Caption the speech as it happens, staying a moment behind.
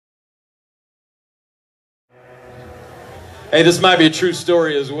Hey, this might be a true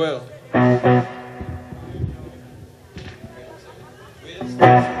story as well.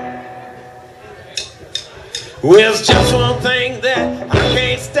 Well, it's just one thing that I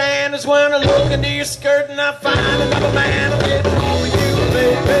can't stand is when I look into your skirt and I find another man. I'm getting over you,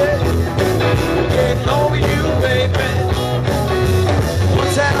 baby. Getting over you, baby.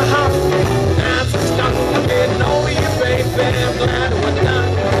 Once had a hop, now it's stuck. I'm getting over you, baby. I'm glad we're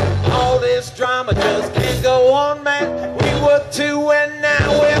done. All this drama just can't go on, man. We were two and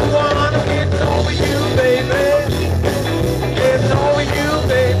now we're one. I'm getting over you, baby. Getting over you,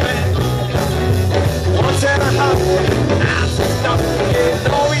 baby. Once had a hop, now it's stuck.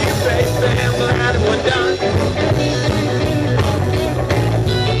 Getting over you, baby. I'm glad we're done.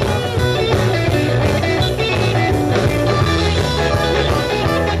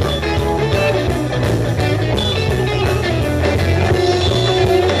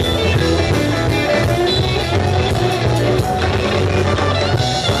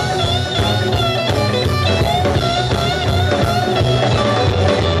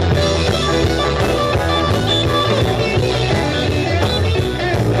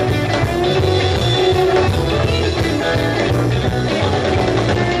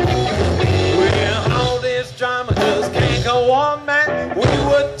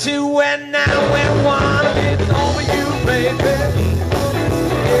 Two and now we're one. I'm getting over you, baby.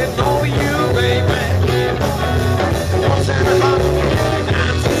 Getting over you, baby. Once and a half,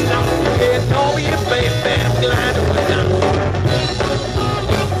 I'm stuck. Getting over you, baby. I'm glad we're done.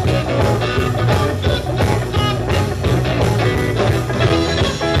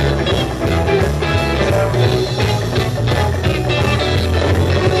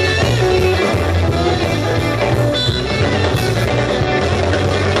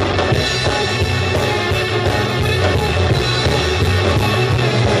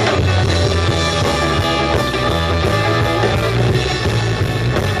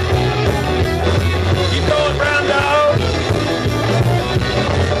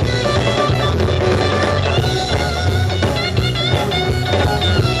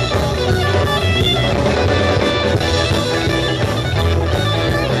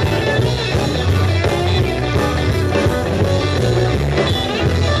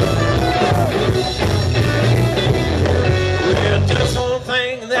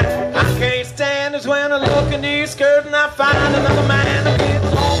 When I look into your skirt and I find another man. I'm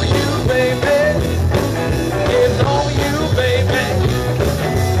getting over you, baby. Getting over you, baby.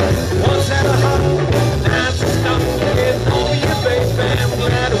 Once had a hot, now it's stuck. Getting over you, baby. I'm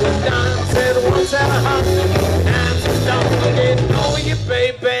glad it was done. Said once had a hot, now it's stuck. Getting over you,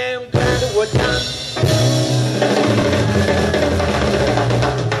 baby. I'm glad it was done.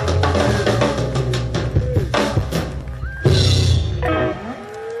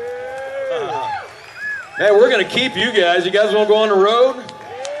 Hey, we're going to keep you guys. You guys want to go on the road?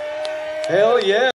 Hell yeah.